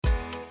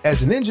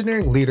As an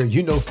engineering leader,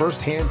 you know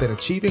firsthand that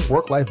achieving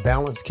work-life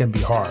balance can be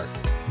hard.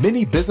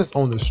 Many business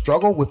owners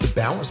struggle with the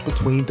balance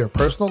between their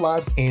personal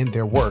lives and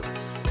their work.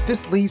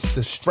 This leads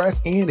to stress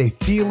and a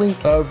feeling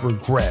of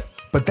regret.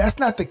 But that's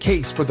not the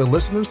case for the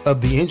listeners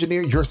of the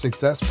Engineer Your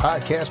Success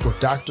podcast with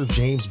Dr.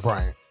 James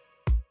Bryant.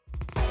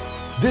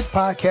 This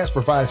podcast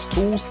provides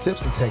tools,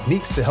 tips, and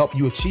techniques to help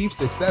you achieve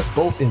success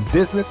both in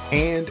business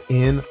and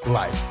in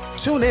life.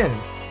 Tune in.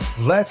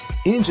 Let's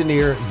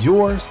engineer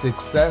your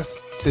success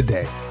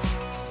today.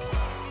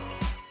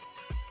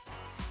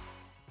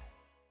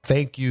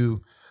 Thank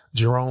you,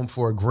 Jerome,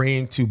 for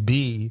agreeing to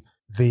be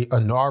the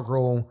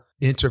inaugural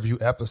interview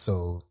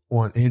episode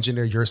on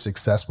Engineer Your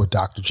Success with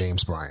Dr.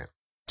 James Bryant.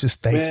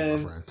 Just thank you,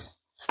 my friend.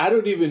 I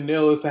don't even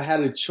know if I had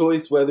a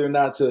choice whether or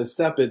not to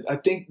accept it. I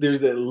think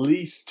there's at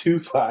least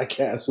 2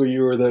 podcasts where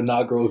you were the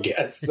inaugural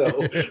guest. So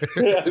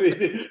I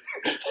mean,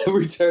 I'm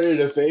returning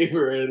a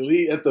favor at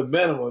least at the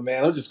minimum,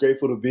 man. I'm just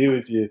grateful to be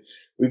with you.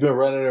 We've been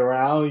running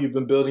around. You've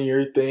been building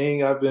your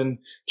thing. I've been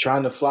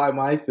trying to fly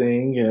my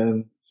thing.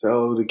 And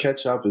so to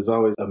catch up is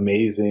always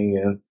amazing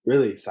and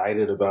really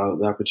excited about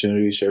the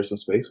opportunity to share some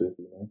space with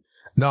you, man.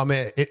 No,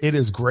 man, it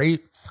is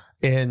great.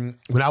 And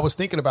when I was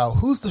thinking about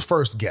who's the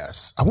first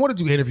guest, I want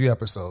to do interview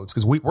episodes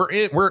because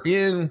we're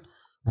in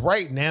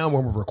right now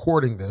when we're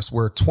recording this,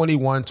 we're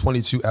 21,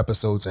 22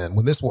 episodes in.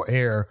 When this will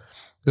air,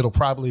 it'll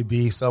probably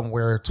be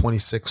somewhere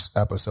 26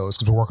 episodes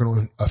because we're working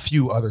on a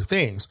few other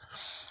things.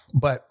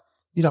 But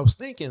I was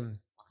thinking,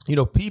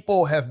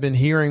 people have been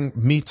hearing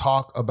me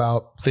talk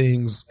about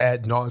things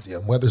ad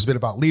nauseum, whether it's been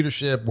about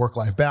leadership,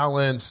 work-life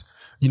balance,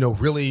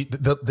 really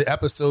the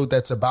episode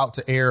that's about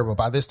to air, but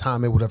by this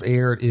time it would have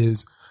aired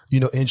is,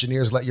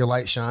 engineers, let your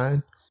light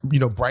shine,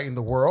 brighten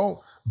the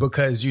world.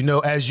 Because,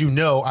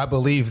 I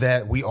believe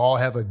that we all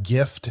have a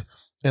gift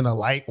and a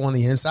light on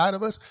the inside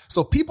of us.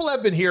 So people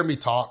have been hearing me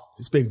talk.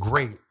 It's been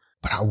great,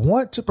 but I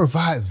want to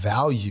provide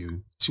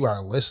value to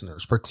our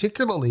listeners,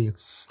 particularly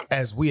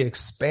as we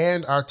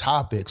expand our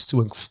topics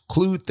to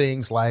include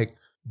things like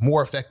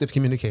more effective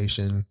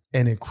communication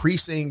and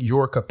increasing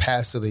your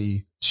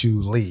capacity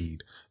to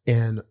lead.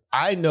 And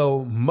I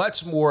know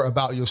much more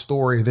about your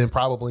story than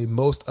probably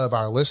most of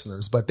our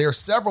listeners, but there are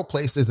several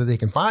places that they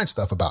can find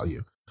stuff about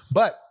you.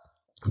 But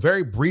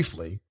very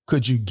briefly,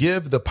 could you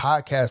give the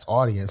podcast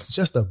audience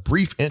just a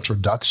brief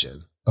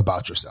introduction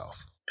about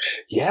yourself?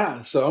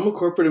 Yeah. So I'm a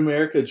corporate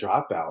America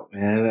dropout,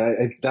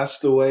 man. That's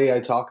the way I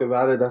talk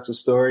about it. That's the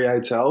story I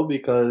tell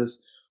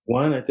because,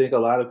 one, I think a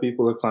lot of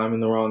people are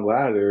climbing the wrong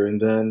ladder. And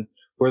then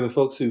for the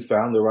folks who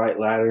found the right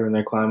ladder and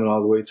they're climbing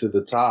all the way to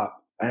the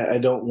top, I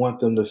don't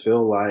want them to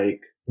feel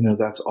like,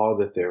 that's all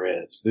that there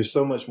is. There's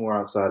so much more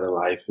outside of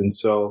life. And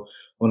so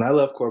when I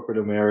left corporate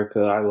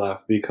America, I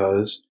left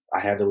because I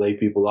had to lay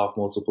people off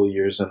multiple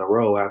years in a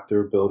row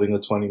after building a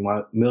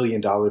 $20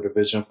 million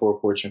division for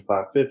Fortune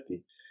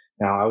 550.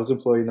 Now, I was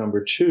employee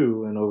number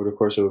 2, and over the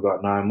course of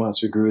about 9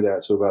 months, we grew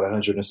that to about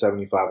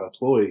 175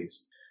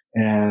 employees.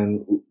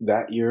 And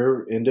that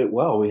year ended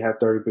well. We had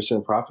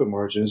 30% profit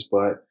margins,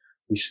 but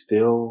we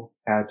still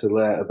had to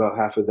let about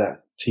half of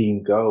that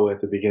team go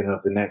at the beginning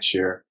of the next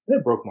year. And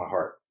it broke my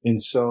heart.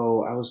 And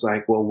so I was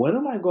like, well, what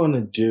am I going to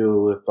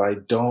do if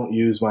I don't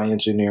use my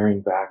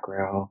engineering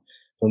background?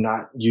 I'm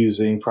not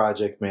using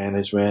project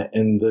management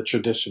in the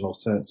traditional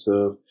sense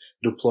of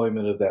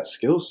deployment of that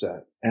skill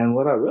set. And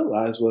what I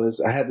realized was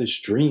I had this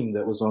dream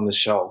that was on the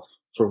shelf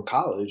from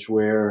college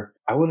where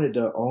I wanted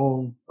to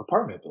own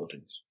apartment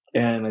buildings.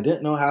 And I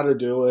didn't know how to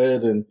do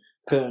it and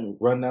couldn't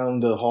run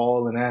down the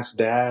hall and ask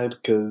dad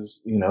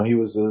because, he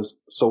was a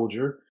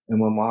soldier and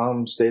my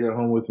mom stayed at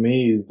home with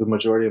me the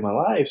majority of my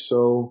life.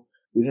 So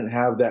we didn't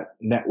have that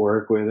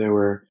network where there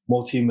were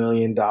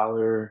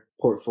multi-million-dollar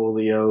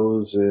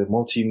portfolios and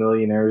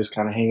multi-millionaires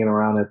kind of hanging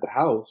around at the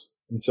house.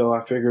 And so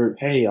I figured,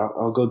 hey,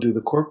 I'll go do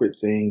the corporate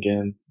thing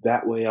and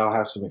that way I'll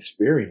have some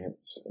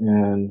experience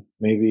and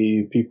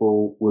maybe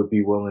people would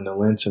be willing to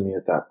lend to me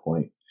at that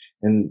point.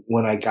 And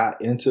when I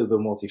got into the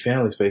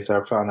multifamily space,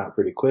 I found out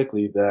pretty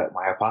quickly that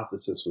my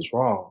hypothesis was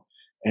wrong.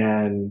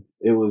 And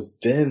it was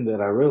then that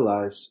I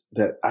realized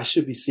that I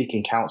should be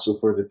seeking counsel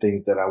for the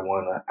things that I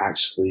want to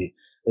actually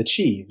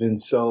achieve. And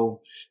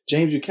so,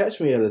 James, you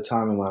catch me at a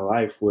time in my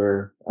life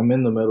where I'm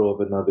in the middle of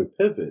another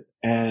pivot.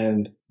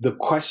 And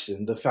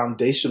the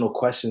foundational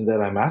question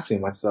that I'm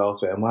asking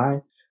myself, am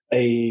I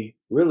a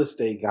real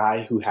estate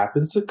guy who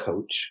happens to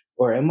coach,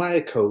 or am I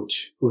a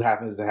coach who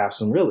happens to have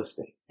some real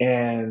estate?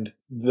 And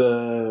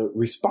the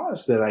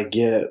response that I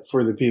get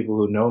for the people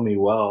who know me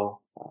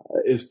well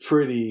is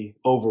pretty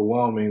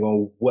overwhelming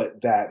on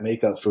what that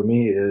makeup for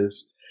me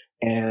is.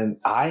 And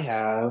I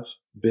have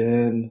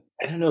been,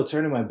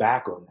 turning my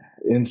back on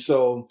that. And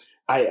so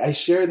I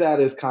share that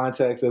as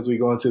context as we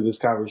go into this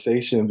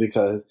conversation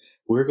because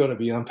we're going to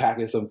be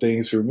unpacking some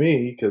things for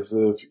me because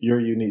of your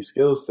unique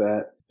skill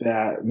set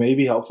that may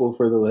be helpful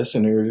for the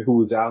listener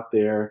who's out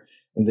there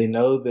and they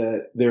know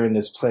that they're in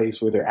this place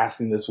where they're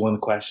asking this one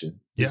question.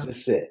 Yeah. Is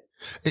this it?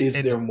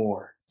 Is there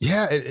more?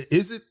 Yeah.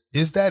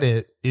 Is that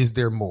it? Is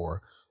there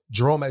more?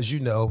 Jerome, as you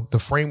know, the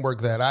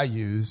framework that I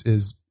use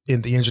is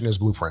in the Engineer's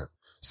Blueprint.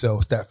 So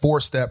it's that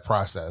 4-step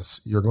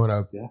process. You're going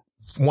to,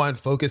 one,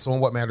 focus on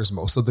what matters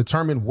most. So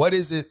determine what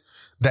is it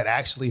that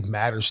actually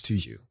matters to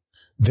you.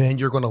 Then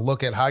you're going to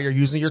look at how you're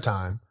using your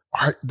time.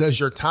 Does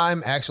your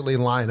time actually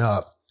line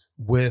up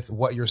with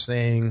what you're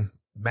saying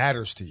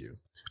matters to you?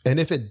 And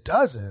if it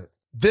doesn't,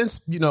 then,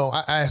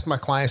 I ask my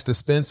clients to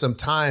spend some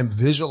time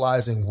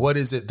visualizing what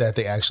is it that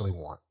they actually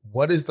want.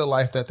 What is the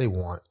life that they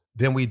want?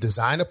 Then we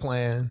design a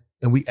plan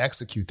and we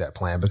execute that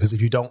plan, because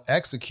if you don't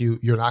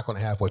execute, you're not going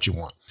to have what you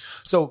want.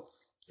 So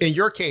in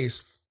your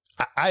case,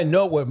 I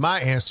know what my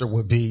answer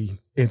would be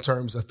in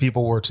terms of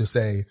people were to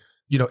say,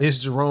 is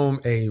Jerome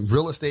a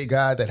real estate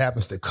guy that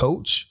happens to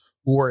coach,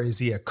 or is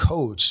he a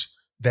coach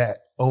that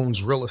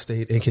owns real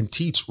estate and can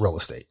teach real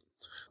estate?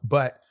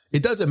 But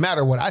it doesn't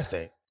matter what I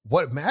think.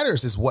 What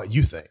matters is what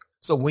you think.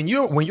 So when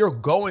you're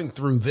going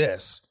through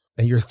this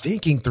and you're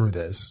thinking through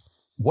this,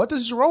 what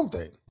does Jerome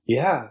think?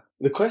 Yeah.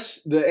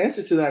 The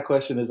answer to that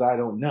question is I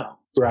don't know,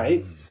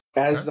 right?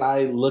 As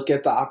I look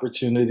at the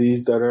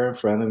opportunities that are in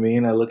front of me,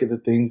 and I look at the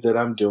things that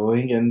I'm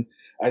doing, and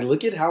I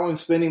look at how I'm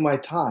spending my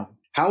time.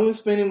 How I'm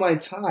spending my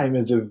time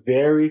is a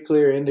very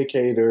clear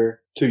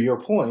indicator, to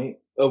your point,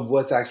 of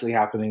what's actually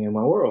happening in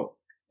my world.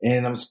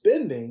 And I'm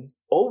spending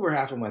over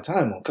half of my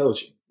time on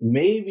coaching,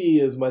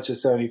 maybe as much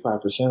as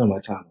 75% of my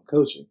time on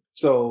coaching.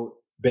 So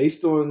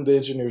based on the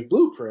Engineer's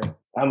Blueprint,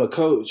 I'm a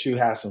coach who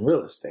has some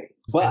real estate.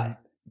 But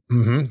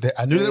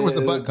I knew there was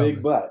a but coming.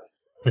 Big but.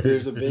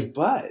 There's a big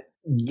but.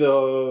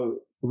 The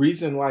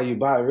reason why you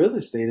buy real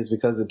estate is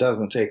because it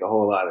doesn't take a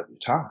whole lot of your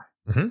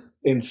time.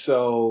 And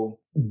so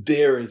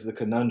there is the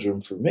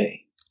conundrum for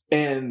me.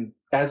 And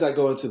as I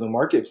go into the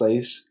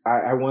marketplace,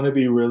 I want to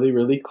be really,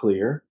 really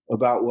clear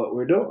about what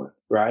we're doing,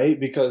 right?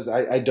 Because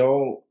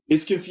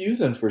it's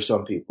confusing for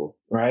some people,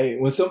 right?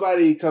 When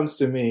somebody comes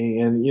to me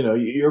and,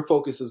 your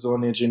focus is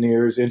on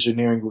engineers,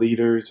 engineering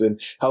leaders,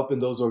 and helping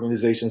those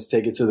organizations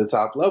take it to the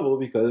top level,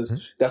 because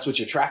that's what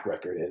your track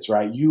record is,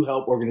 right? You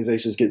help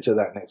organizations get to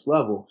that next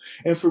level.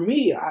 And for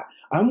me,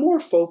 I'm more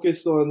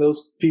focused on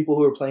those people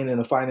who are playing in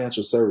the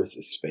financial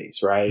services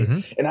space, right?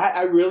 And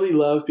I really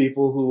love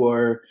people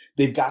who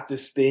they've got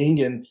this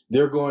thing and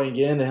they're going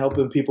in and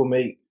helping people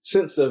make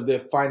sense of their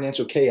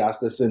financial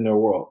chaos that's in their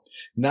world.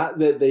 Not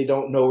that they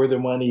don't know where their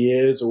money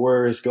is or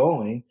where it's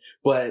going,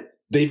 but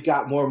they've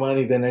got more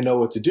money than they know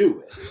what to do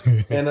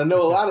with. And I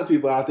know a lot of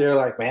people out there are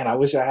like, man, I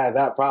wish I had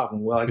that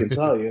problem. Well, I can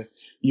tell you,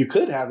 you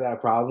could have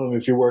that problem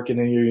if you're working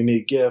in your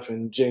unique gift,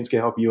 and James can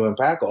help you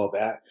unpack all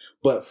that.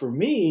 But for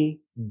me,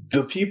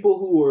 the people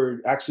who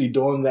are actually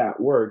doing that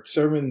work,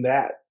 serving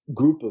that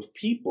group of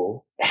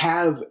people,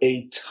 have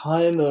a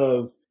ton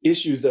of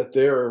issues that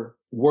they're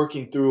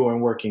working through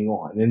and working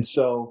on. And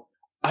so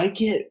I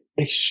get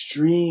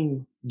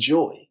extreme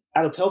joy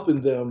out of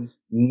helping them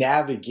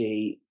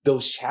navigate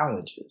those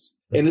challenges.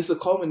 And it's a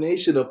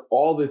culmination of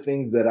all the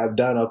things that I've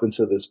done up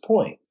until this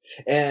point.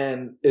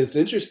 And it's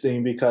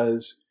interesting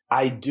because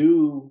I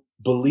do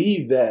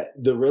believe that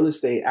the real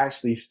estate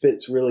actually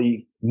fits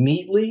really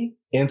neatly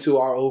into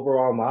our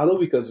overall model,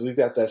 because we've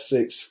got that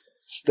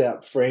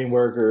 6-step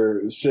framework,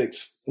 or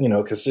 6,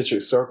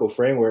 concentric circle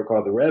framework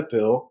called the Red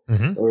Pill,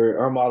 or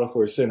our model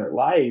for a centered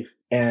life.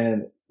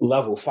 And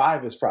level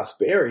 5 is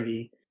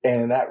prosperity.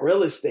 And that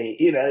real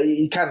estate,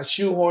 you kind of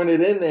shoehorn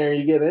it in there,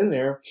 you get in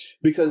there,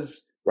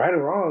 because right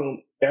or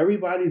wrong,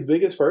 everybody's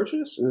biggest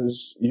purchase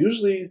is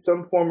usually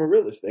some form of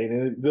real estate.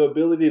 And the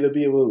ability to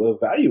be able to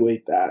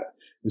evaluate that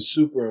is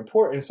super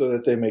important so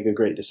that they make a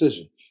great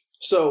decision.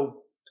 So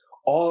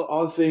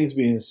all things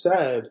being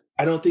said,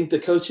 I don't think the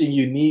coaching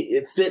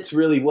it fits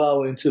really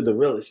well into the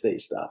real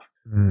estate stuff.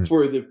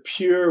 For the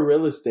pure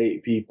real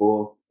estate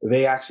people,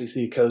 they actually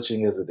see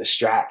coaching as a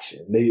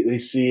distraction. They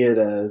see it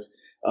as,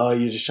 oh,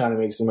 you're just trying to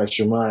make some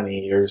extra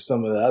money, or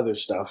some of the other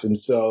stuff. And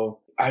so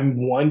I'm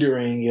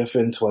wondering if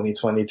in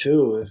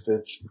 2022, if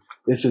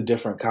it's a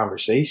different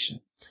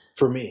conversation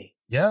for me.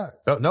 Yeah.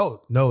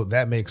 No,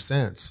 that makes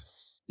sense.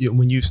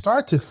 When you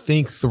start to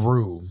think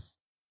through,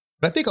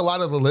 I think a lot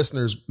of the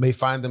listeners may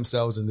find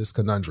themselves in this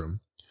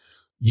conundrum.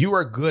 You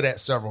are good at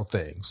several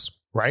things,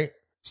 right?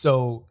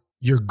 So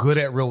you're good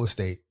at real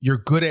estate. You're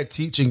good at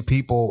teaching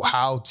people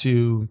how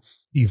to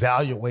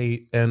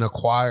evaluate and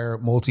acquire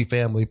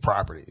multifamily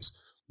properties.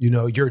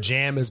 Your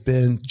jam has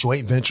been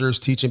joint ventures,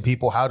 teaching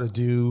people how to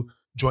do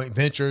joint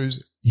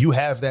ventures. You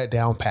have that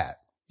down pat.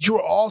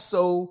 You're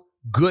also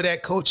good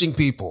at coaching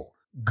people,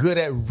 good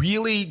at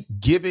really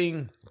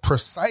giving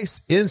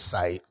precise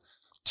insight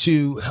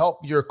to help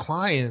your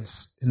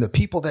clients and the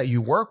people that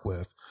you work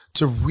with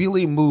to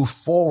really move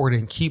forward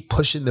and keep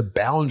pushing the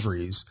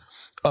boundaries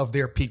of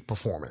their peak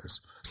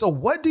performance. So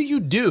what do you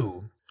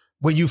do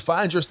when you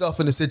find yourself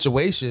in a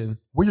situation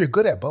where you're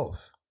good at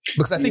both?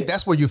 Because I think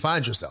that's where you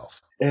find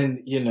yourself.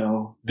 And,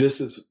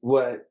 this is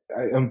what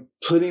I'm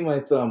putting my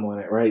thumb on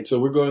it, right? So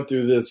we're going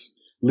through this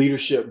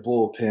leadership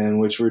bullpen,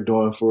 which we're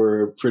doing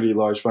for a pretty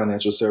large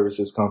financial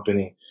services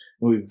company.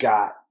 We've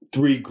got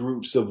 3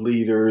 groups of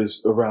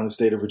leaders around the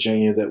state of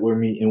Virginia that we're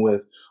meeting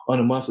with on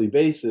a monthly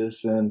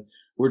basis, and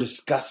we're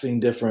discussing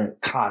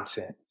different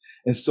content.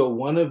 And so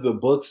one of the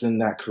books in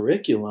that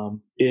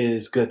curriculum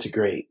is Good to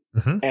Great.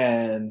 Mm-hmm.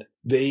 And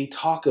they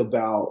talk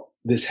about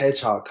this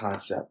hedgehog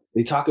concept.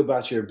 They talk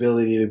about your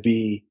ability to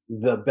be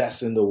the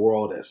best in the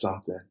world at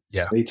something.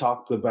 Yeah. They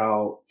talked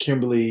about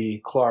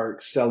Kimberly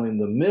Clark selling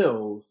the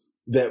mills,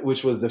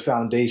 which was the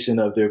foundation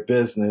of their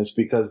business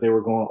because they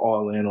were going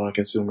all in on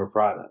consumer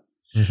products.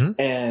 Mm-hmm.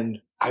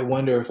 And I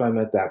wonder if I'm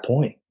at that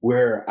point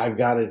where I've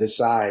got to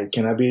decide,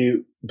 can I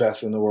be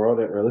best in the world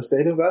at real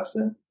estate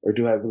investing? Or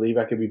do I believe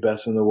I could be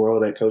best in the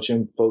world at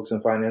coaching folks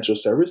in financial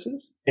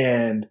services?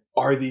 And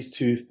are these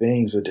two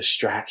things a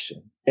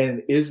distraction?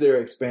 And is there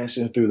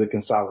expansion through the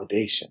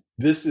consolidation?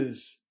 This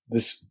is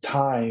this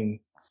time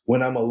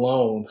when I'm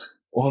alone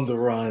on the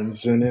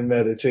runs and in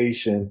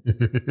meditation.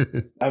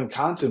 I'm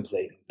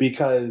contemplating,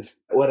 because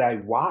what I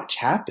watch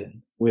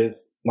happen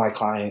with my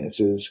clients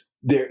is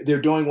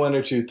they're doing one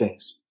or two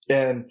things.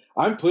 And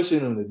I'm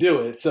pushing them to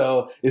do it.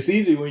 So it's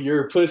easy when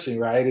you're pushing,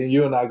 right? And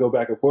you and I go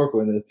back and forth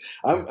with this.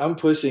 I'm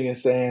pushing and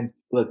saying,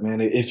 look,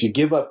 man, if you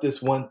give up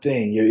this one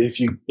thing, if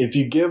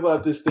you give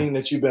up this thing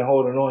that you've been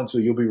holding on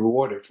to, you'll be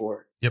rewarded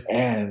for it. Yep.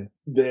 And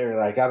they're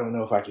like, I don't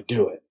know if I could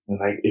do it. And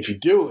like, if you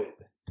do it,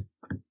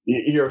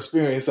 you're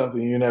experiencing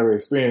something you never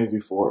experienced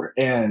before.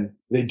 And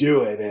they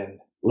do it and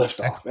lift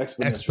off.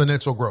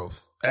 Exponential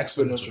growth.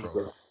 Exponential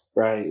growth.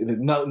 Right.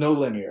 No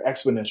linear,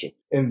 exponential.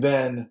 And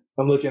then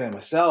I'm looking at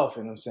myself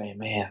and I'm saying,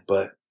 man,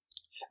 but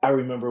I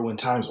remember when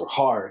times were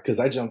hard, because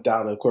I jumped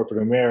out of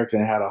corporate America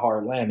and had a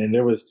hard land, and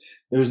there was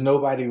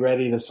nobody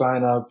ready to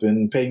sign up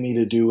and pay me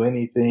to do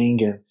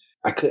anything. And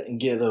I couldn't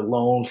get a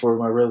loan for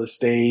my real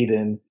estate.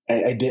 And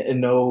I didn't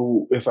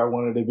know if I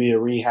wanted to be a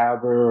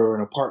rehabber or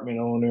an apartment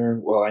owner.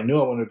 Well, I knew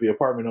I wanted to be an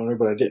apartment owner,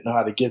 but I didn't know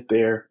how to get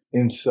there.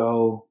 And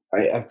so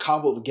I've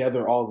cobbled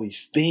together all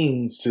these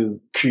things to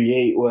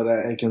create what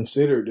I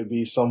consider to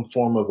be some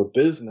form of a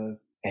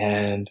business.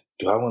 And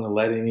do I want to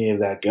let any of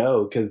that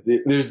go? Because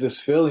there's this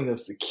feeling of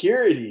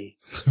security,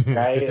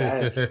 right?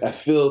 I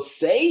feel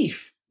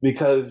safe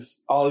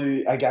because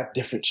I got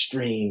different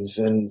streams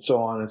and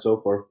so on and so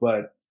forth.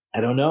 But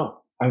I don't know.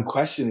 I'm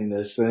questioning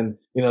this. And,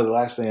 the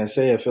last thing I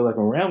say, I feel like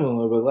I'm rambling a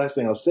little bit. The last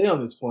thing I'll say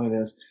on this point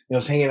is, I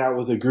was hanging out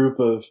with a group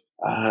of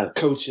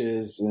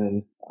coaches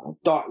and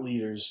thought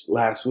leaders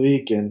last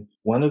week. And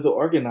one of the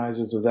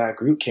organizers of that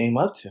group came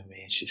up to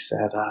me and she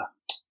said,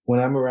 when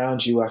I'm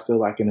around you, I feel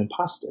like an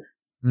imposter.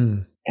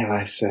 Mm. And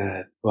I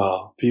said,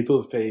 well, people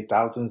have paid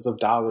thousands of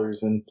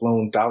dollars and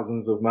flown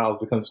thousands of miles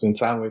to come spend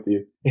time with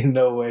you. In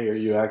no way are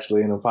you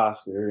actually an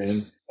imposter.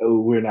 And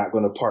we're not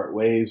going to part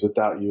ways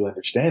without you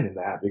understanding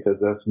that,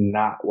 because that's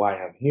not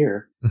why I'm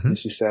here. Mm-hmm. And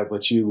she said,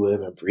 but you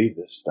live and breathe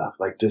this stuff.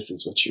 Like, this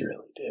is what you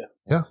really do.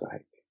 Yeah. It's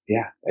like,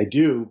 yeah, I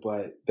do,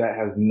 but that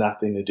has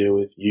nothing to do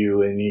with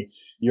you and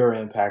your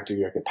impact or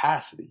your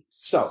capacity.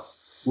 So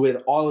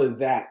with all of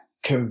that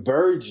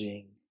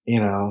converging,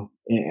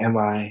 am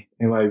I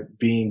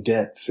being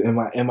dense? Am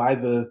I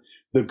the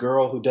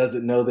girl who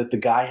doesn't know that the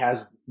guy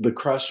has the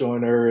crush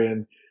on her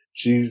and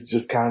she's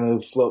just kind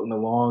of floating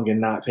along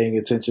and not paying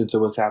attention to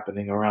what's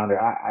happening around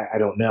her? I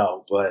don't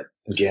know. But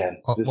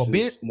again, this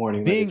is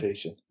morning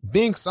meditation.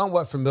 Being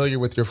somewhat familiar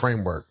with your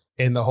framework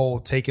and the whole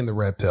taking the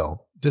red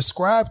pill,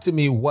 describe to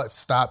me what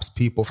stops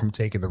people from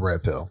taking the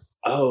red pill.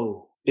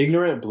 Oh,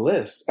 ignorant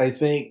bliss. I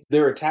think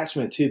their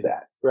attachment to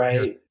that,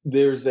 right? Yeah.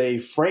 There's a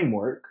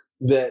framework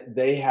that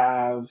they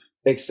have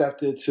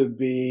accepted to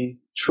be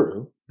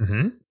true.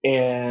 Mm-hmm.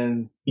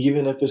 And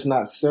even if it's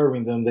not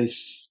serving them, they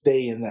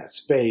stay in that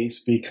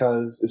space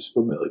because it's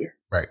familiar.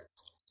 Right.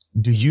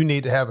 Do you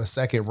need to have a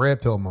second red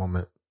pill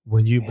moment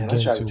when you begin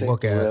to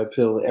look at red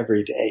pill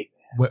every day?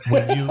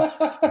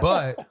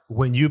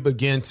 When you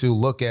begin to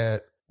look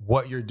at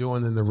what you're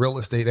doing in the real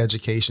estate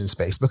education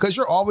space, because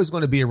you're always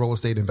going to be a real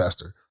estate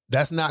investor.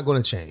 That's not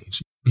going to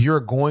change. You're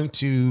going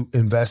to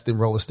invest in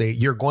real estate.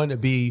 You're going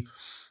to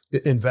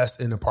invest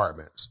in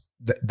apartments.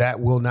 That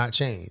will not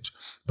change.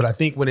 But I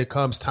think when it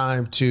comes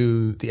time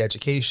to the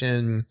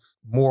education,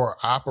 more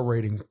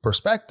operating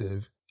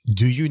perspective,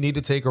 do you need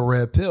to take a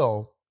red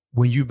pill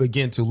when you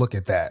begin to look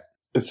at that?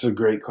 It's a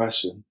great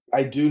question.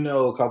 I do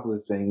know a couple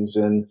of things,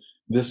 and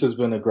this has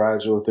been a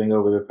gradual thing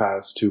over the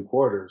past 2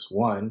 quarters.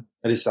 One,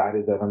 I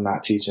decided that I'm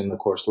not teaching the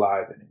course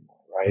live anymore,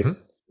 right?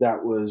 Mm-hmm.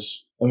 That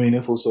was a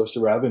meaningful source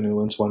of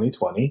revenue in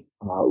 2020.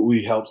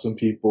 We helped some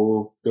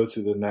people go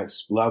to the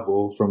next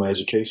level from an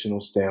educational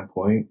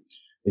standpoint.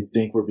 I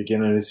think we're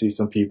beginning to see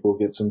some people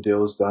get some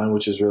deals done,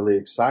 which is really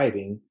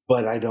exciting.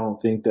 But I don't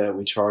think that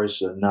we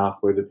charged enough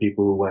for the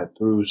people who went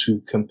through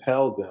to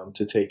compel them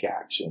to take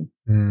action,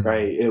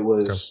 right? It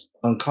was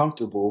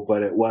uncomfortable,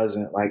 but it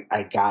wasn't like,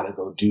 I got to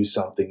go do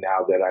something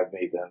now that I've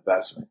made the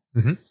investment.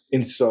 Mm-hmm.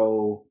 And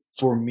so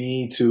for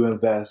me to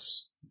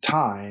invest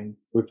time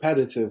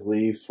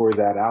repetitively for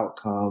that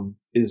outcome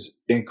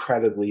is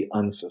incredibly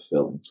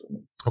unfulfilling for me.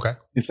 Okay.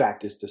 In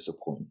fact, it's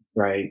disappointing,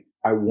 right?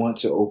 I want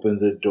to open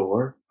the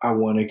door. I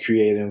want to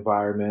create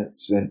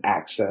environments and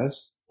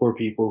access for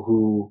people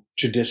who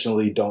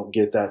traditionally don't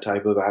get that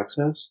type of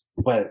access.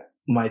 But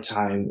my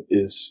time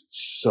is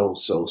so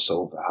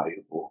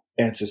valuable.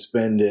 and to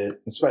spend it,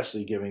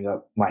 especially giving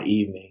up my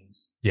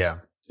evenings. Yeah.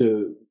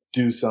 To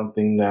do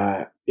something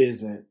that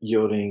isn't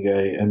yielding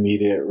a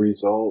immediate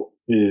result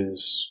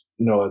is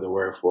no other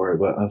word for it,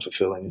 but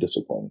unfulfilling and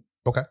disappointing.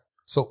 Okay.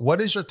 So what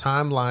is your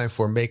timeline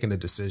for making a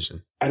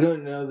decision? I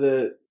don't know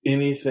that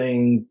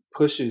anything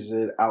pushes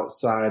it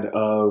outside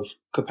of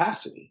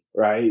capacity,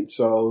 right?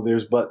 So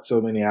there's but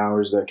so many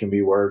hours that can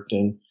be worked.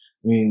 And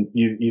I mean,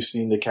 you've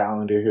seen the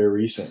calendar here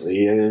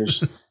recently.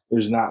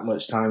 There's not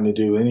much time to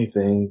do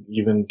anything,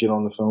 even get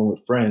on the phone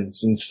with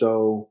friends. And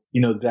so,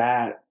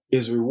 that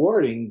is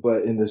rewarding,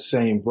 but in the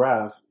same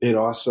breath, it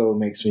also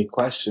makes me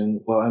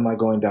question, well, am I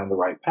going down the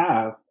right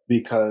path?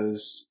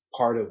 Because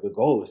part of the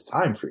goal is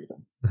time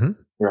freedom,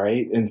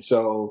 right? And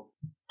so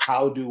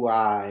how do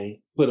I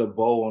put a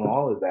bow on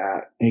all of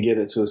that and get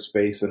it to a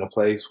space and a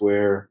place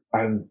where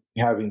I'm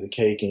having the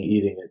cake and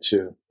eating it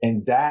too?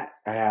 And that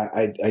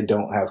I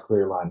don't have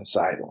clear line of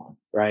sight on,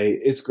 right?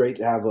 It's great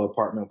to have an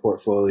apartment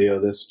portfolio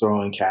that's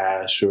throwing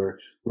cash or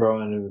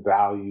growing in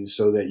value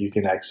so that you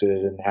can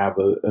exit and have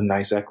a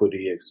nice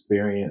equity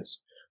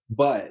experience,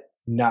 but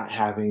not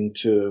having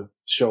to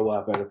show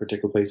up at a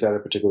particular place at a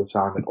particular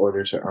time in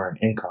order to earn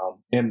income.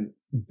 And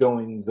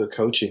doing the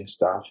coaching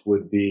stuff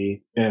would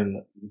be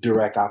in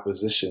direct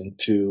opposition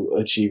to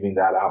achieving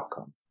that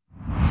outcome.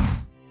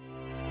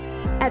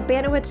 At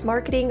Banowitz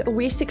Marketing,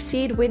 we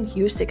succeed when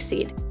you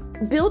succeed.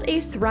 Build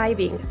a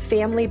thriving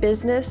family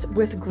business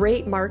with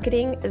great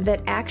marketing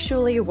that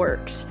actually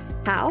works.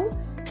 How?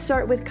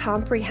 Start with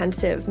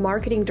comprehensive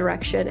marketing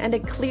direction and a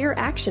clear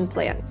action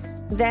plan.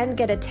 Then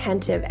get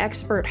attentive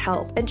expert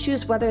help and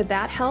choose whether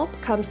that help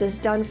comes as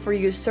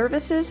done-for-you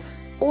services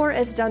or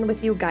as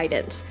done-with-you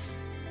guidance.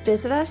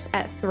 Visit us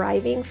at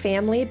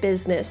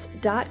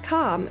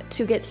thrivingfamilybusiness.com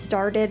to get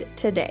started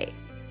today.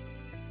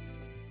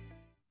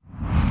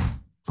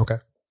 Okay.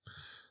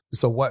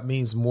 So what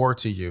means more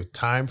to you,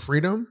 time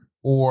freedom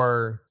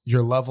or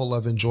your level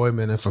of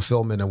enjoyment and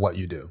fulfillment in what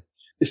you do?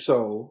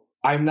 So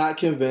I'm not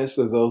convinced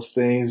that those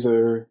things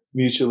are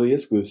mutually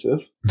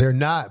exclusive. They're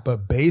not,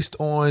 but based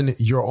on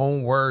your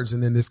own words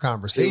and in this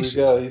conversation. Here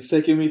we go. He's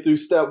taking me through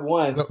step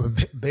one.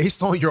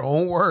 Based on your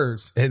own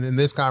words and in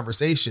this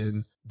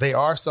conversation, they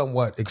are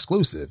somewhat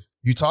exclusive.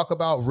 You talk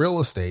about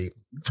real estate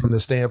from the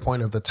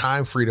standpoint of the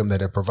time freedom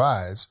that it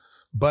provides.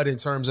 But in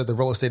terms of the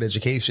real estate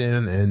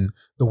education and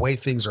the way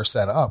things are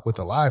set up with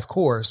the live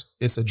course,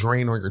 it's a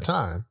drain on your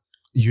time.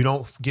 You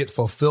don't get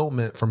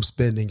fulfillment from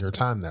spending your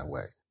time that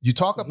way. You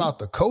talk about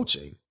the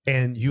coaching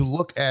and you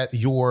look at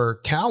your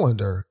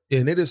calendar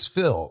and it is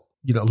filled.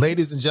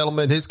 Ladies and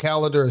gentlemen, his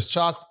calendar is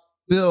chock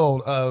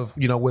filled of,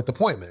 with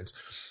appointments.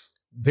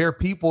 There are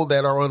people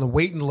that are on the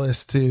waiting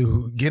list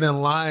to get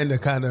in line to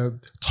kind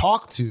of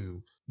talk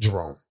to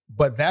Jerome,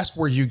 but that's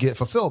where you get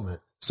fulfillment.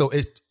 So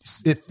it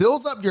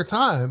fills up your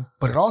time,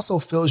 but it also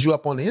fills you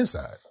up on the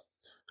inside.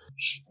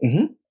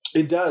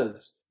 It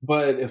does.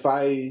 But if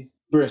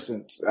for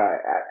instance,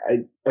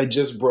 I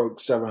just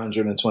broke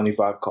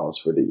 725 calls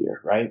for the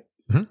year, right?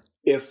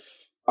 If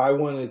I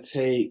want to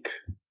take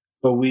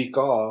a week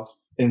off,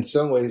 in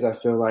some ways I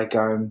feel like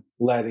I'm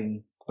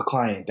letting a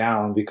client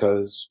down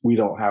because we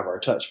don't have our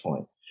touch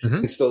point.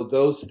 And so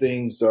those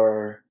things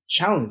are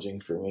challenging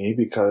for me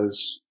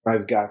because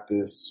I've got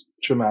this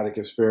traumatic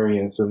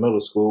experience in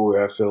middle school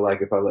where I feel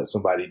like if I let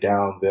somebody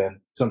down,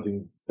 then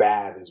something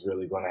bad is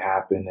really going to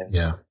happen. And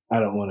I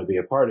don't want to be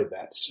a part of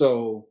that.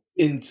 So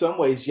in some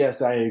ways,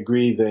 yes, I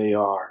agree they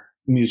are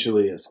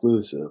mutually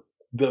exclusive.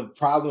 The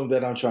problem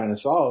that I'm trying to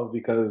solve,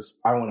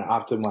 because I want to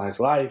optimize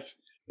life,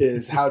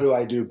 is how do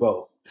I do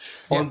both?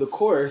 On the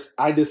course,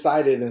 I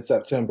decided in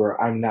October,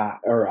 I'm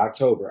not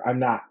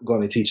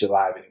going to teach it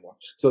live anymore.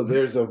 So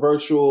there's a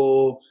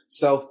virtual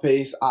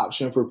self-paced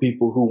option for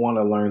people who want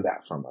to learn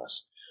that from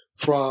us.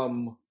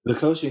 From the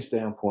coaching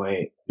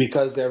standpoint,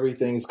 because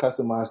everything is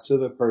customized to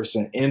the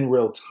person in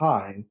real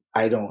time,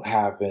 I don't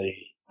have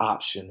any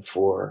option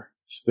for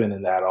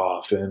spinning that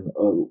off. And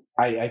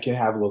I can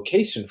have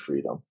location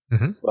freedom,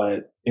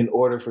 but in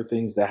order for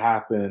things to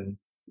happen,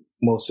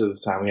 most of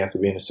the time we have to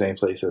be in the same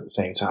place at the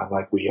same time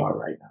like we are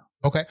right now.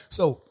 Okay.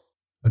 So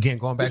again,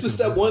 going back to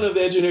step one of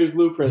the engineer's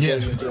blueprint. Yeah.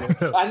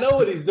 I know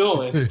what he's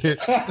doing. I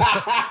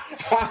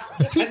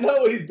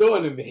know what he's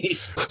doing to me.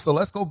 So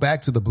let's go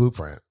back to the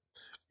blueprint.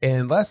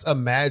 And let's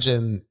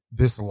imagine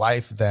this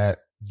life that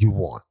you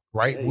want,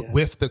 right?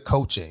 With the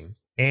coaching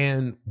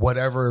and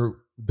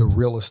whatever the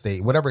real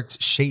estate, whatever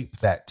shape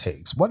that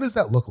takes. What does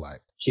that look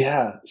like?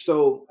 Yeah.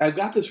 So I've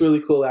got this really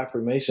cool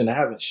affirmation I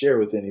haven't shared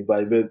with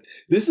anybody, but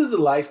this is the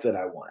life that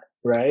I want,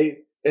 right?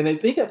 And I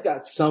think I've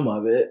got some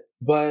of it,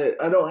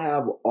 but I don't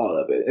have all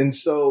of it. And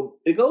so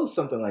it goes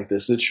something like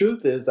this. The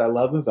truth is I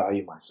love and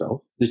value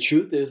myself. The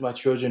truth is my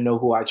children know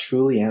who I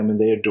truly am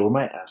and they adore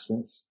my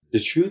essence. The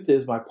truth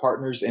is my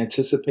partners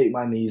anticipate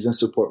my needs and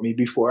support me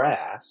before I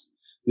ask.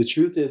 The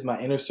truth is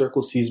my inner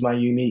circle sees my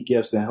unique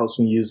gifts and helps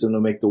me use them to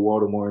make the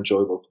world a more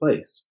enjoyable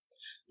place.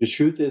 The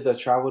truth is I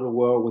travel the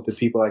world with the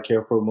people I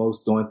care for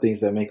most, doing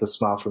things that make us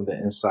smile from the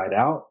inside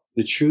out.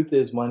 The truth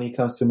is money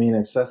comes to me in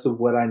excess of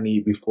what I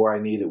need before I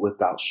need it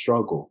without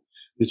struggle.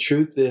 The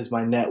truth is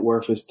my net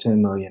worth is $10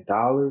 million.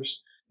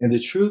 And the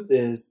truth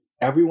is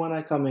everyone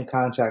I come in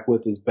contact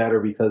with is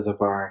better because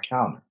of our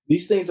encounter.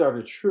 These things are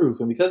the truth.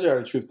 And because they are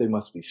the truth, they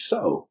must be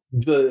so.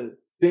 The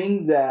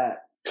thing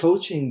that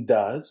coaching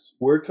does,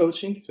 where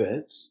coaching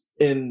fits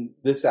in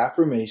this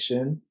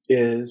affirmation,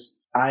 is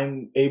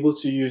I'm able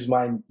to use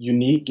my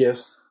unique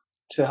gifts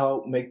to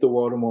help make the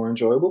world a more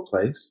enjoyable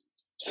place.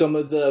 Some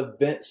of the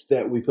events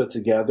that we put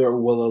together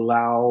will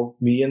allow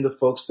me and the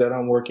folks that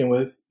I'm working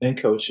with in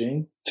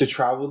coaching to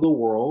travel the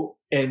world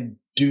and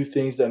do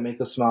things that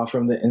make us smile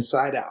from the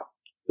inside out.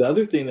 The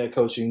other thing that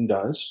coaching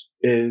does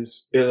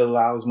is it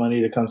allows money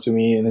to come to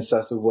me in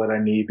excess of what I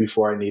need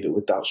before I need it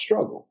without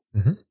struggle.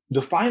 Mm-hmm.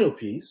 The final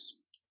piece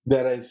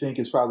that I think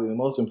is probably the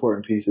most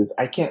important piece is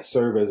I can't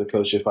serve as a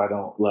coach if I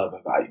don't love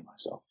and value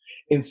myself.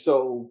 And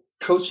so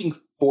coaching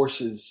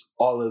forces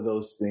all of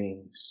those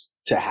things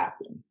to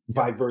happen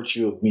by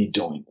virtue of me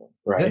doing them,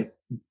 right?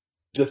 Yeah.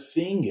 The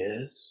thing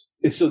is,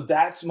 so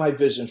that's my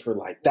vision for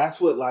life. That's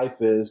what life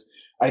is.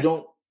 I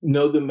don't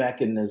know the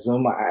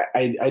mechanism.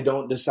 I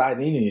don't decide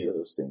any of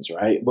those things,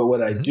 right? But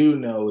what I do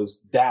know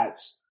is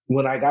that's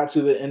when I got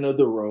to the end of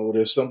the road,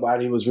 if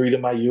somebody was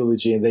reading my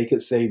eulogy and they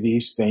could say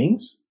these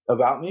things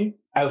about me,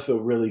 I would feel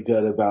really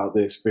good about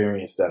the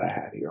experience that I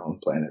had here on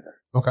planet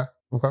Earth.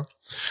 Okay.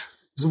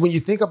 So when you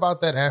think about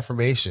that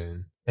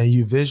affirmation and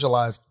you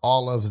visualize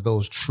all of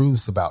those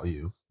truths about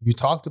you, you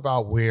talked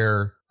about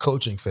where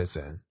coaching fits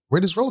in. Where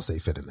does real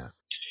estate fit in that?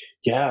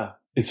 Yeah,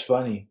 it's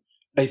funny.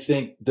 I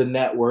think the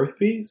net worth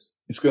piece,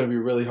 it's going to be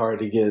really hard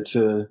to get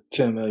to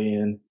 10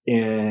 million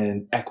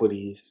in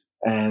equities.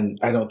 And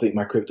I don't think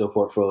my crypto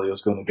portfolio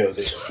is going to go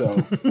there.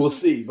 So we'll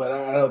see, but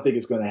I don't think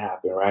it's going to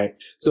happen, right?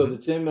 So the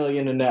 10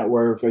 million in net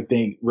worth, I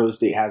think real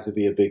estate has to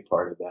be a big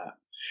part of that.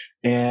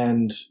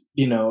 And,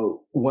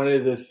 one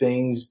of the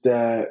things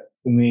that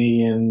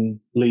me and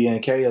Leah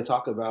and Kaya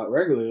talk about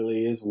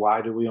regularly is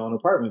why do we own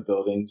apartment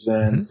buildings?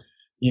 And,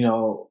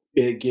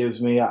 it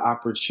gives me an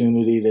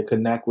opportunity to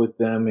connect with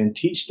them and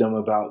teach them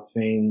about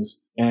things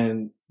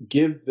and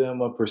give them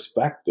a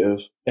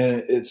perspective.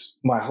 And it's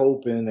my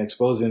hope in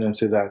exposing them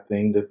to that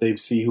thing that they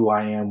see who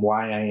I am,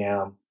 why I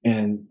am,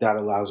 and that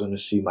allows them to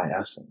see my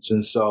essence.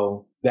 And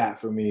so that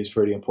for me is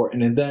pretty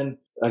important. And then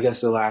I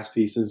guess the last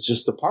piece is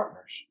just the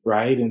partners,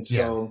 right? And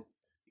so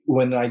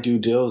when I do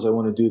deals, I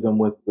want to do them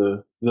with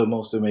the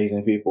most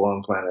amazing people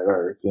on planet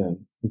Earth.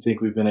 And I think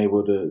we've been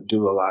able to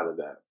do a lot of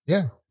that.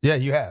 Yeah,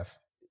 you have.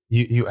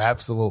 You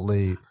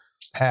absolutely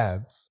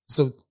have.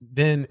 So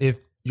then if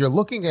you're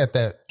looking at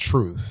that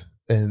truth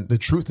and the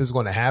truth is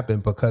going to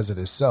happen because it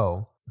is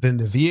so, then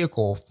the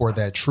vehicle for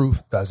that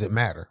truth doesn't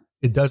matter.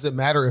 It doesn't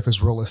matter if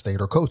it's real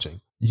estate or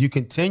coaching. You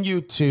continue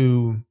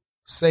to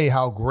say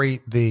how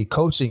great the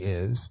coaching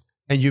is.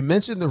 And you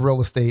mentioned the real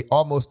estate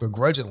almost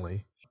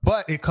begrudgingly,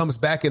 but it comes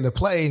back into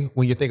play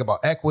when you think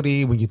about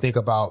equity, when you think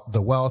about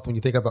the wealth, when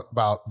you think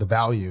about the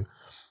value.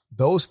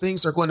 Those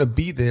things are going to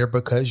be there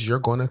because you're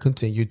going to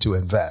continue to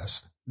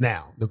invest.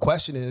 Now, the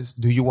question is,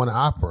 do you want to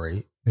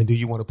operate and do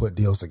you want to put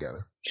deals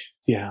together?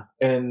 Yeah.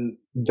 And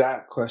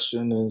that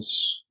question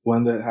is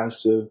one that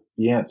has to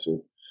be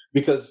answered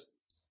because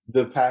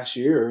the past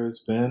year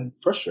has been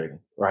frustrating,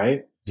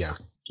 right? Yeah.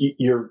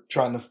 You're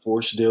trying to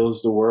force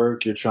deals to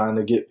work. You're trying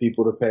to get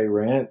people to pay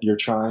rent. You're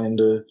trying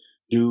to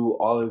do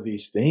all of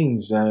these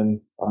things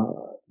and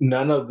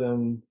none of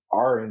them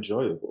are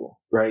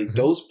enjoyable, right? Mm-hmm.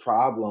 Those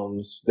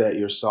problems that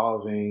you're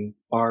solving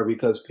are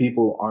because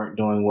people aren't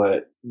doing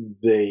what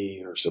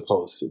they are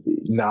supposed to be,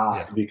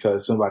 not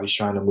because somebody's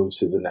trying to move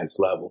to the next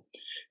level.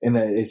 And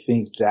I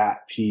think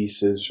that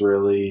piece is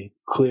really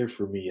clear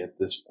for me at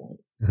this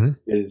point,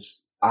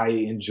 is I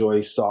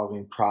enjoy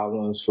solving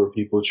problems for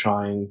people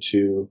trying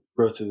to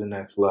grow to the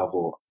next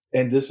level.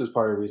 And this is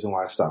part of the reason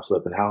why I stopped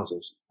flipping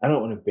houses. I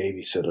don't want to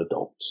babysit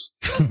adults.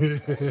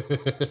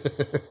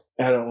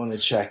 I don't want to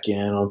check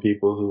in on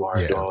people who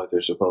aren't doing what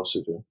they're supposed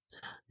to do.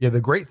 Yeah, the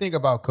great thing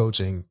about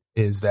coaching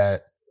is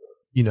that,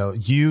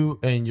 you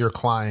and your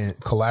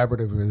client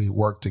collaboratively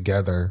work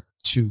together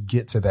to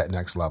get to that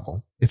next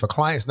level. If a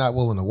client's not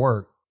willing to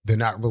work,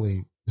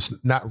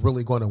 it's not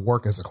really going to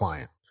work as a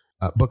client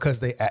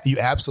because you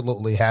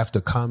absolutely have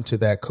to come to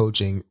that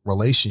coaching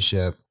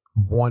relationship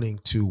wanting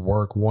to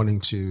work,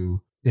 wanting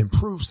to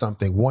improve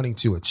something, wanting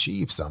to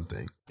achieve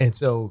something. And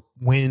so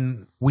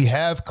when we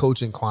have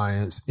coaching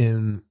clients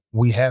and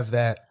we have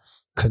that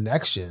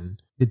connection,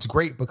 it's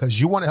great because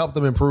you want to help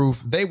them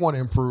improve. They want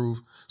to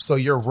improve. So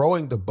you're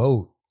rowing the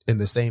boat in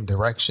the same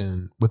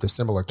direction with a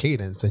similar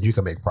cadence and you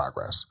can make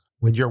progress.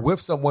 When you're with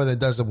someone that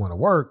doesn't want to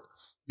work,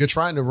 you're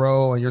trying to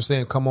row and you're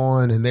saying, come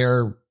on, and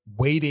they're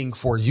waiting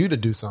for you to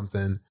do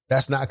something.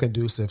 That's not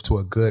conducive to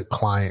a good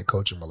client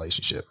coaching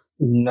relationship.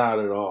 Not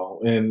at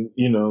all. And,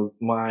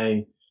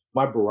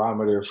 my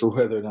barometer for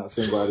whether or not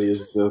somebody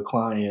is a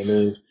client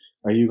is,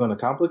 are you going to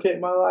complicate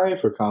my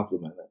life or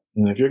complement it?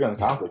 And if you're going to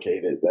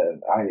complicate it,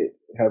 then I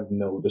have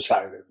no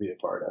desire to be a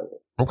part of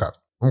it. Okay.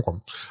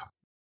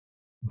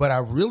 But I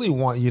really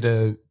want you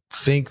to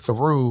think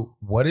through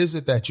what is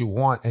it that you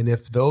want. And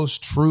if those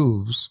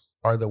truths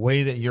are the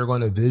way that you're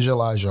going to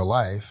visualize your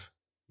life,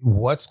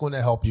 what's going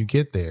to help you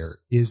get there?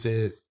 Is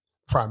it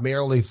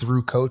primarily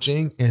through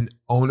coaching and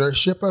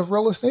ownership of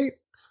real estate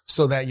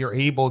so that you're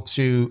able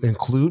to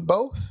include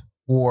both?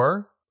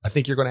 Or I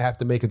think you're going to have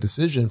to make a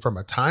decision from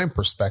a time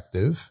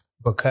perspective,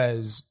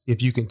 because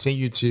if you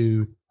continue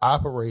to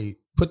operate,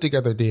 put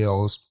together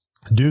deals,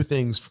 do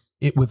things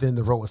within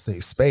the real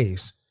estate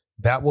space,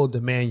 that will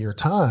demand your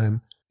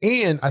time.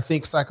 And I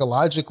think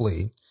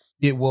psychologically,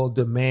 it will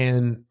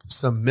demand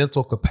some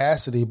mental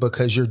capacity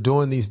because you're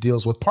doing these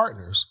deals with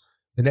partners.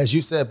 And as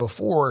you said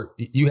before,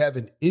 you have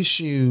an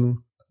issue,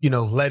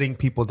 letting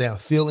people down,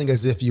 feeling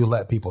as if you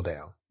let people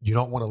down. You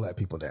don't want to let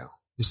people down.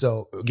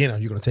 So again, are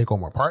you going to take on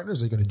more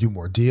partners? Are you going to do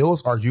more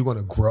deals? Are you going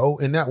to grow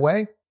in that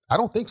way? I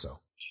don't think so.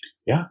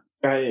 Yeah.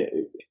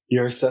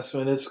 Your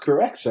assessment is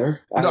correct,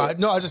 sir. I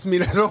just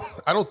mean,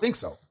 I don't think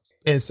so.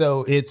 And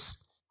so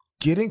it's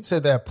getting to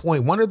that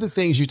point. One of the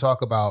things you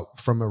talk about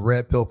from a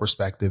red pill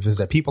perspective is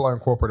that people are in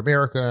corporate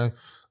America.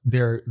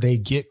 They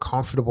get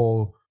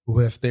comfortable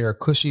with their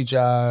cushy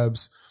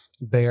jobs.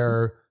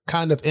 They're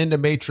kind of in the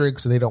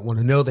matrix and they don't want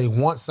to know. They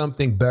want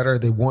something better.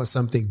 They want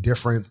something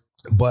different,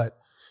 but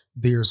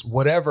there's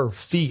whatever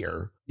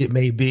fear it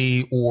may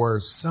be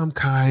or some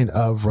kind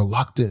of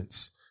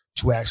reluctance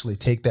to actually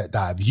take that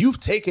dive. You've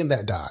taken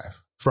that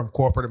dive from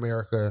corporate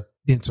America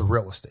into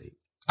real estate.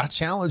 I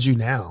challenge you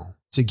now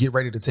to get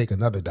ready to take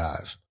another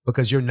dive,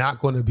 because you're not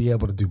going to be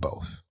able to do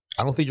both.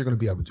 I don't think you're going to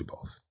be able to do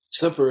both.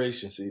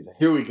 Separation season.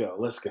 Here we go.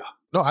 Let's go.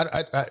 No,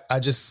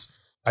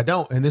 I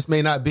don't. And this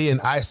may not be an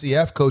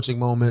ICF coaching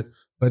moment,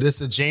 but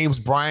it's a James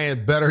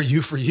Bryant, better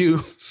you for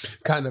you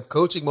kind of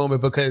coaching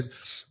moment,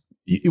 because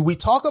we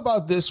talk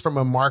about this from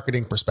a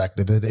marketing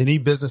perspective. And any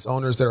business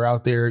owners that are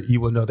out there, you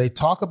will know they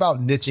talk about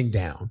niching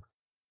down,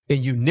 and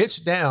you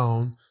niche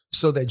down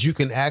so that you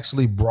can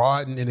actually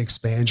broaden and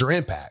expand your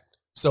impact.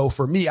 So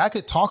for me, I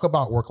could talk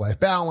about work-life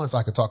balance.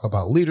 I could talk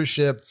about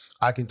leadership.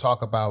 I can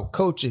talk about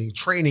coaching,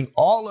 training,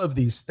 all of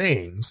these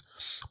things.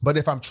 But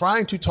if I'm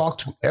trying to talk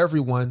to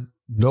everyone,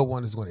 no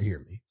one is going to hear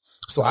me.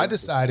 So I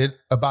decided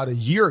about a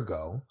year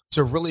ago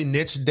to really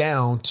niche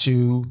down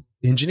to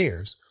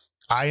engineers.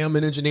 I am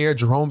an engineer.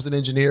 Jerome's an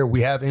engineer.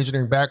 We have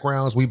engineering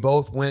backgrounds. We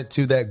both went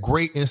to that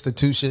great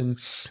institution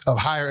of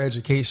higher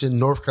education,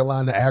 North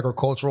Carolina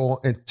Agricultural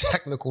and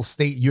Technical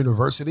State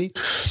University.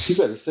 You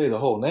better say the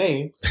whole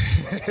name.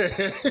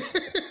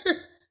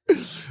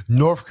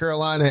 North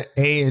Carolina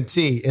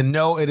A&T. And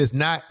no, it is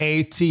not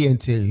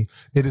AT&T.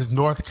 It is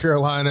North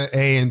Carolina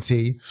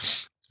A&T.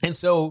 And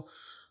so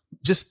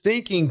just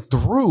thinking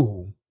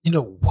through,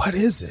 what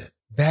is it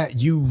that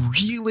you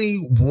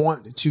really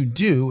want to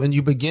do? And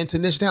you begin to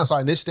niche down. So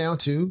I niche down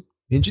to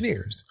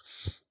engineers.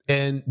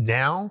 And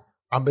now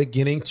I'm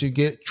beginning to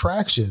get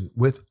traction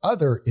with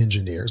other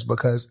engineers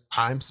because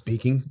I'm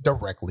speaking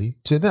directly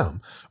to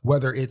them.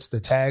 Whether it's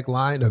the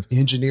tagline of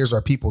engineers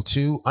are people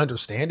too,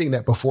 understanding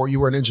that before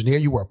you were an engineer,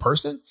 you were a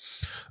person,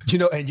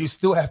 and you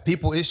still have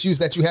people issues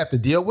that you have to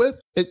deal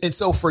with. And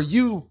so for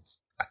you,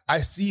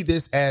 I see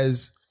this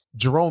as,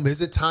 Jerome,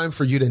 is it time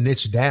for you to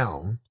niche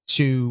down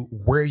to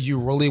where you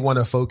really want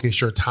to focus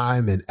your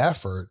time and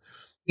effort?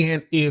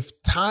 And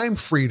if time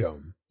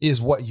freedom is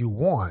what you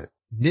want,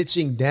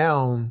 niching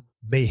down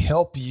may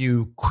help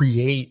you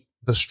create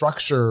the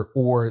structure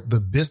or the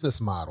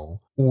business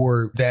model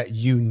or that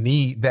you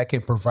need that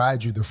can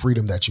provide you the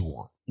freedom that you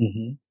want.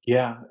 Mm-hmm.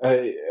 Yeah.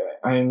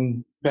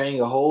 I'm paying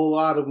a whole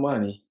lot of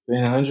money,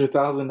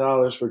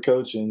 $100,000 for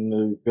coaching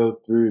to go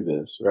through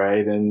this,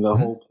 right? And the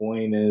whole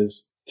point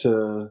is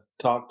to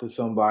talk to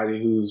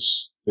somebody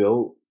who's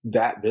built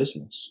that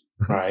business,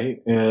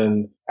 right?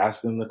 And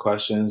ask them the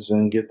questions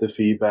and get the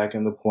feedback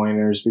and the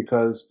pointers,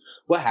 because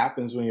what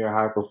happens when you're a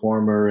high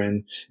performer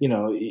and,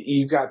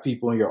 you've got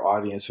people in your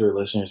audience who are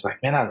listeners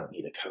like, man, I don't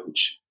need a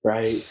coach,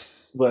 right?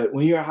 But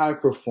when you're a high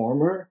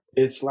performer,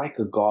 it's like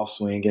a golf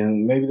swing.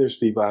 And maybe there's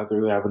people out there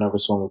who haven't ever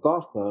swung a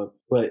golf club,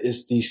 but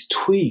it's these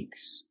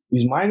tweaks,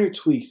 these minor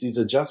tweaks, these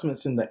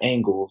adjustments in the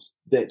angles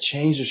that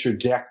change the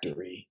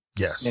trajectory.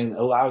 Yes. And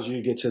allows you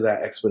to get to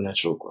that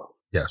exponential growth.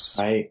 Yes.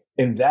 Right.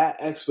 And that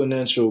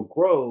exponential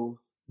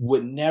growth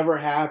would never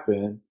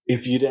happen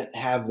if you didn't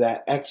have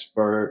that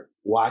expert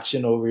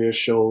watching over your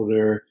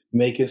shoulder,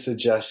 making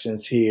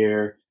suggestions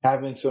here,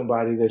 having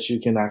somebody that you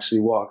can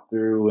actually walk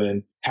through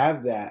and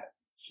have that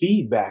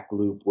feedback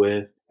loop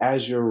with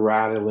as you're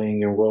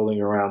rattling and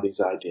rolling around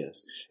these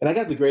ideas. And I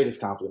got the greatest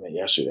compliment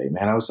yesterday,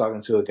 man. I was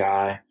talking to a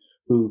guy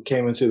who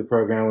came into the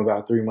program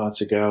about 3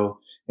 months ago,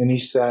 and he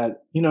said,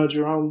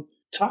 Jerome,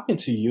 talking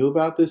to you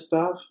about this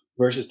stuff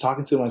versus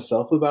talking to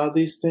myself about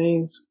these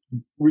things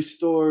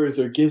restores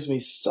or gives me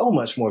so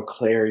much more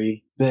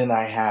clarity than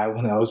I had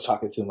when I was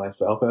talking to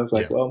myself. And I was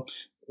like, well,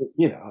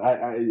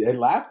 I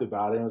laughed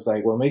about it. I was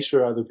like, well, make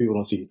sure other people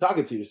don't see you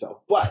talking to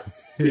yourself. But,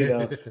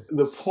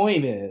 the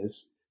point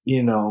is,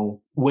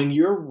 when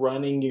you're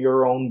running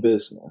your own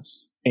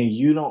business and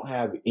you don't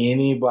have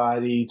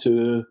anybody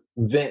to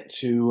vent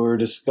to or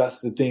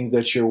discuss the things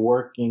that you're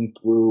working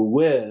through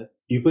with,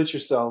 you put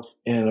yourself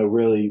in a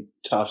really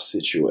tough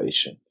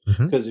situation.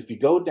 Because if you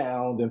go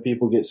down, then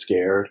people get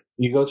scared.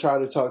 You go try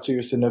to talk to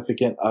your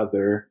significant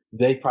other.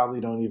 They probably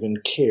don't even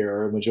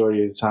care a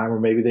majority of the time, or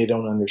maybe they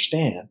don't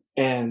understand.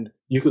 And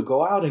you could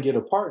go out and get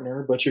a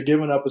partner, but you're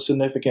giving up a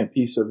significant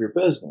piece of your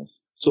business.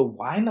 So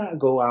why not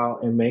go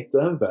out and make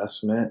the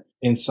investment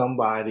in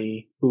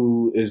somebody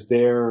who is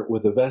there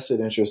with a vested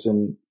interest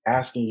in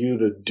asking you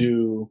to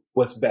do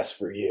what's best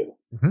for you,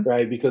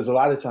 right? Because a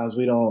lot of times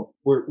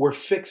we're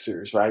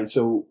fixers, right?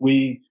 So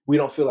we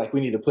don't feel like we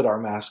need to put our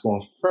mask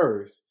on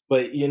first,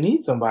 but you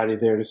need somebody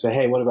there to say,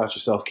 hey, what about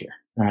your self-care,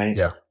 right?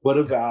 Yeah. What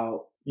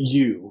about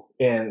you?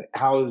 And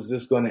how is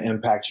this going to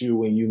impact you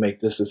when you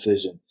make this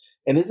decision?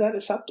 And is that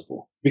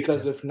acceptable?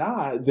 Because if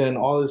not, then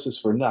all this is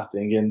for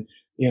nothing. And,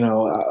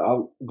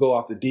 I'll go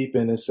off the deep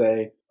end and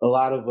say a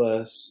lot of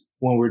us,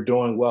 when we're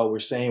doing well, we're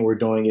saying we're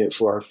doing it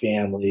for our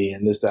family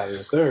and this, that, and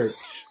the third.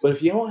 But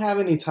if you don't have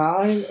any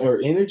time or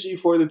energy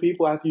for the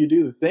people after you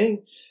do the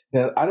thing,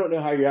 then I don't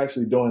know how you're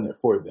actually doing it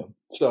for them.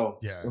 So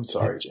I'm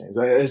sorry, James.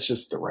 It's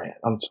just a rant.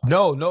 I'm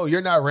sorry. No,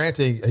 you're not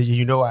ranting.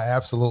 I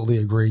absolutely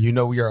agree.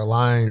 We are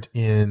aligned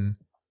in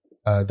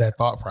that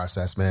thought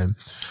process, man.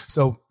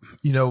 So,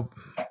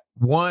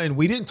 one,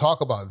 we didn't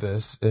talk about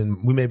this,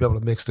 and we may be able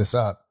to mix this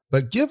up,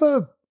 but give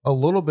a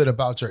little bit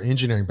about your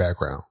engineering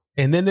background.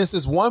 And then this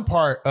is one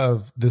part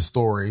of the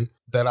story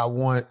that I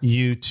want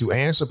you to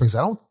answer, because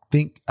I don't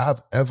think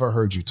I've ever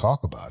heard you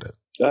talk about it.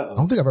 Uh-oh. I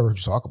don't think I've ever heard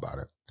you talk about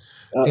it.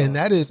 Uh-oh. And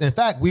that is, in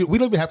fact, we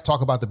don't even have to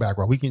talk about the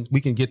background. We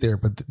can get there,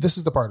 but this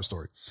is the part of the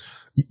story.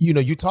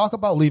 You talk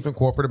about leaving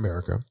corporate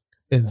America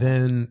and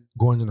then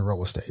going into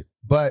real estate.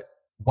 But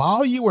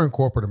while you were in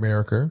corporate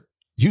America,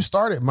 you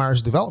started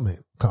Myers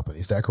Development Company.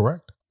 Is that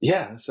correct?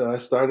 Yeah. So I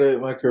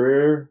started my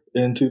career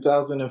in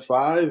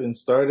 2005 and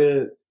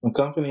started my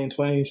company in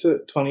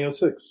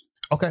 2006.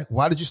 Okay.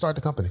 Why did you start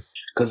the company?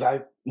 Because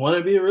I want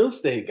to be a real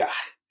estate guy.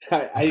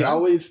 I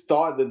always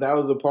thought that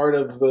was a part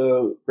of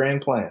the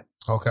grand plan.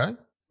 Okay.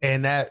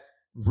 And that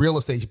real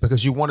estate,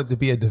 because you wanted to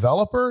be a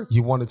developer,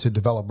 you wanted to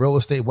develop real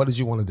estate. What did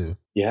you want to do?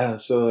 Yeah.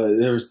 So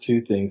there was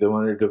two things. I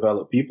wanted to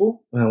develop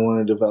people and I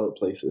wanted to develop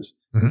places.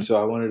 And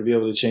so I wanted to be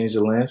able to change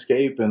the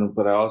landscape,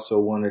 but I also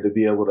wanted to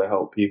be able to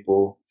help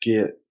people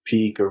get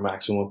peak or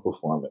maximum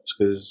performance,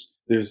 because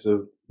there's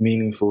a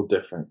meaningful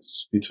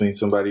difference between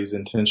somebody who's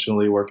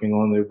intentionally working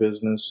on their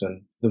business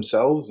and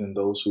themselves and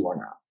those who are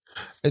not.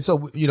 And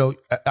so,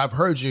 I've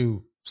heard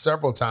you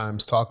several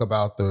times talk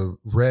about the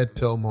red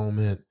pill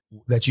moment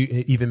that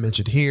you even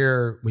mentioned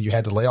here when you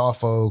had to lay off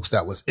folks.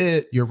 That was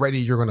it. You're ready.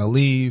 You're going to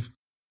leave.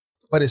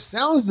 But it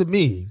sounds to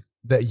me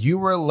that you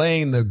were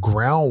laying the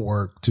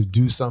groundwork to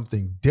do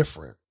something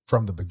different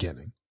from the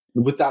beginning.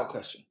 Without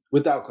question.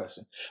 Without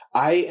question.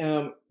 I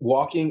am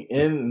walking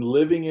in,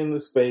 living in the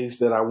space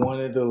that I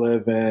wanted to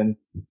live in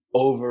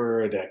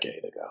over a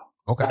decade ago.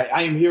 Okay.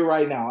 I am here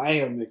right now. I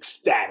am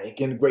ecstatic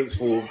and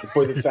grateful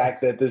for the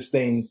fact that this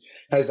thing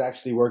has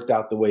actually worked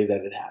out the way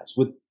that it has,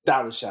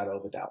 without a shadow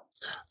of a doubt.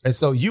 And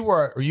so you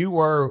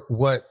were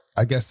what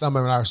I guess some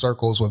in our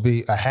circles would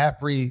be a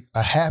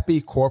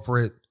happy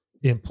corporate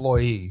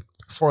employee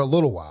for a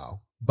little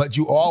while, but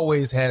you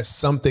always had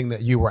something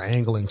that you were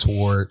angling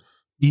toward,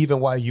 even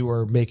while you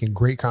were making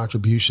great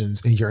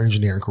contributions in your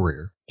engineering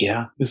career.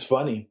 Yeah, it's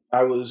funny.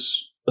 I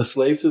was a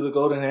slave to the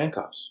golden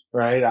handcuffs,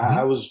 right?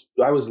 I was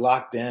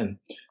locked in.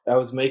 I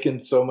was making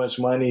so much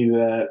money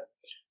that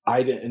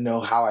I didn't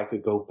know how I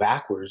could go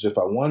backwards if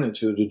I wanted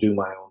to do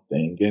my own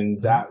thing.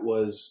 And that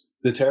was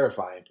the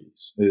terrifying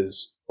piece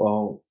is,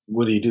 well,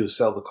 what do you do?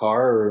 Sell the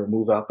car or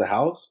move out the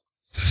house?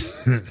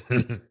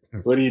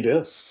 What do you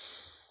do?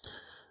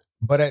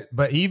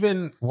 But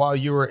even while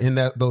you were in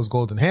those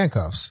golden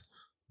handcuffs,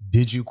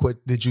 did you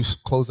quit? Did you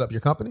close up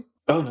your company?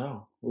 Oh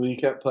no, we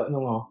kept putting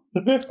along.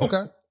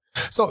 Okay.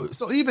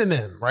 So even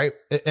then, right?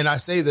 And I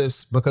say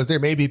this because there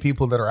may be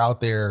people that are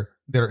out there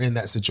that are in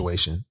that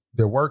situation.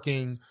 They're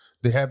working,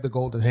 they have the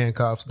golden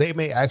handcuffs. They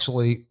may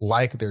actually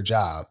like their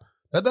job.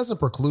 That doesn't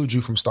preclude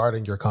you from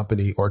starting your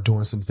company or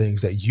doing some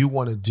things that you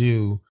want to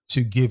do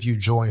to give you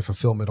joy and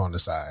fulfillment on the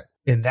side.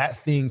 And that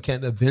thing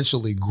can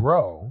eventually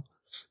grow.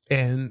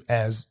 And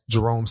as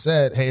Jerome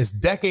said, hey, it's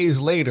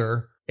decades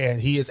later,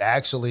 and he is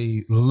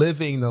actually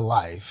living the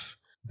life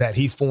that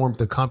he formed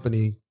the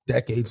company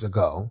decades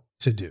ago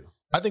to do.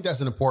 I think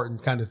that's an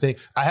important kind of thing.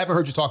 I haven't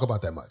heard you talk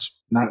about that much.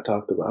 Not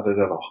talked about it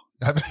at all.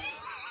 I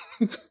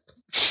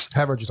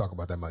haven't heard you talk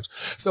about that much.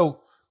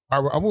 So I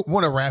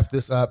want to wrap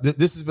this up.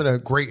 This has been a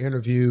great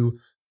interview.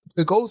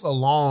 It goes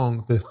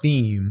along the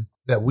theme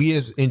that we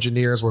as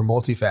engineers, we're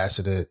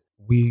multifaceted.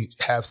 We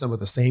have some of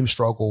the same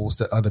struggles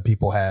that other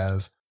people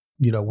have.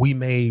 We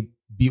may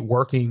be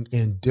working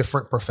in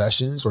different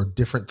professions or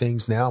different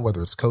things now,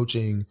 whether it's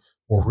coaching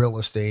or real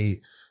estate,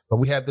 but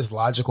we have this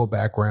logical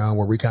background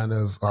where we kind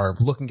of are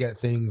looking at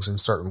things in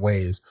certain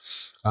ways.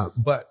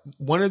 But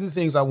one of the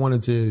things I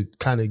wanted to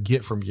kind of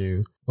get from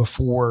you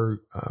before,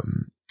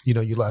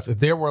 you left, if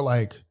there were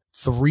like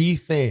 3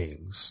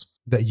 things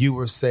that you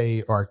would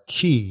say are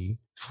key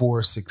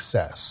for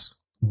success,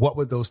 what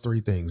would those 3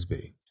 things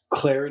be?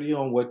 Clarity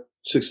on what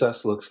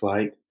success looks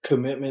like,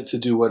 commitment to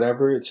do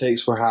whatever it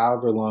takes for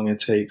however long it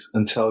takes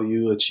until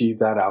you achieve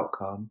that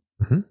outcome.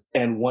 Mm-hmm.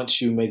 And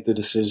once you make the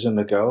decision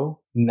to go,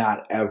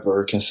 not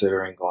ever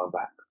considering going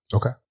back.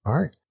 Okay. All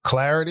right.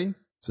 Clarity.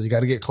 So you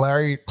got to get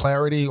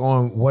clarity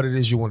on what it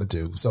is you want to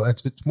do. So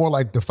it's more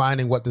like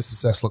defining what does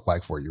success look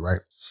like for you,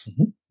 right?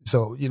 Mm-hmm.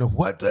 So,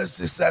 what does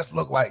success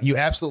look like? You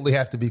absolutely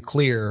have to be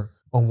clear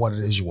on what it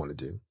is you want to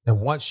do.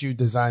 And once you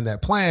design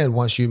that plan,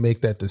 once you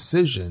make that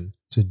decision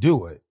to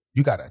do it,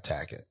 you got to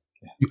attack it.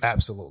 Yeah. You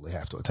absolutely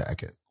have to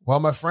attack it. Well,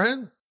 my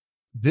friend,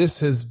 this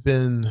has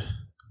been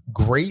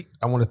great.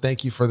 I want to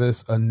thank you for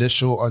this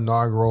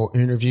inaugural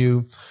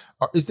interview.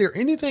 Is there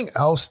anything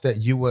else that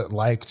you would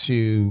like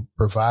to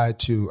provide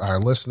to our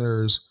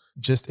listeners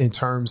just in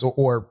terms of,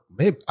 or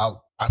maybe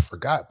I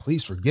forgot,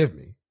 please forgive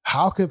me.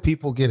 How can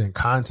people get in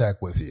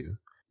contact with you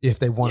if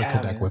they want to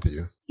connect with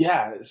you?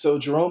 Yeah. So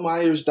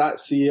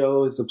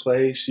JeromeMyers.co is the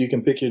place. You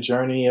can pick your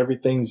journey.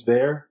 Everything's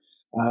there.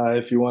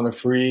 If you want a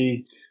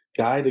free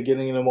guide to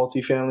getting into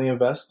multifamily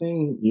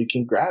investing, you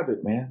can grab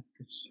it, man.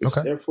 It's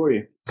there for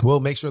you. We'll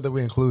make sure that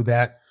we include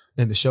that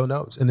in the show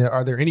notes. And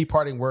are there any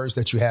parting words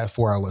that you have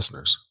for our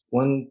listeners?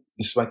 One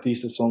is my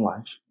thesis on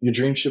life. Your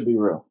dreams should be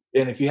real.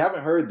 And if you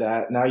haven't heard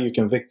that, now you're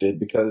convicted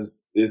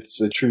because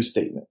it's a true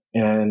statement.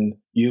 And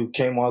you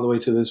came all the way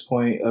to this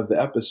point of the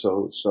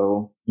episode.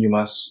 So you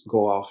must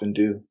go off and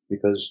do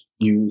because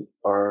you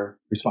are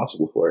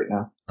responsible for it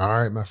now. All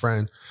right, my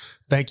friend.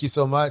 Thank you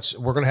so much.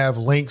 We're going to have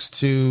links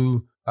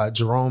to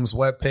Jerome's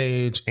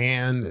webpage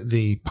and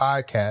the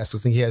podcast. I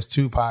think he has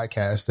 2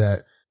 podcasts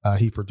that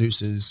he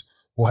produces.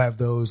 We'll have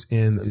those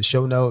in the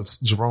show notes.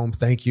 Jerome,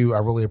 thank you. I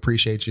really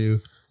appreciate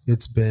you.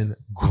 It's been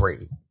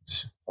great.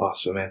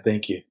 Awesome, man.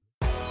 Thank you.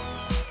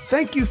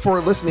 Thank you for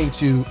listening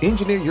to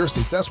Engineer Your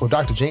Success with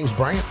Dr. James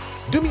Bryant.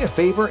 Do me a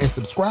favor and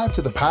subscribe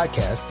to the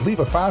podcast. Leave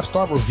a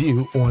 5-star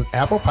review on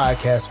Apple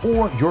Podcasts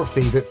or your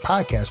favorite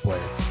podcast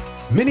player.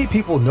 Many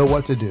people know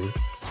what to do.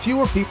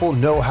 Fewer people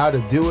know how to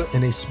do it,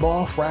 and a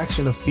small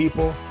fraction of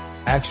people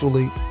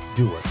actually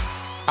do it.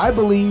 I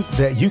believe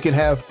that you can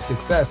have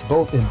success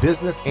both in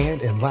business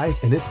and in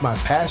life, and it's my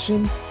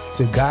passion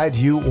to guide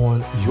you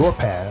on your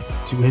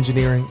path to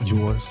engineering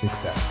your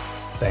success.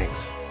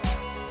 Thanks.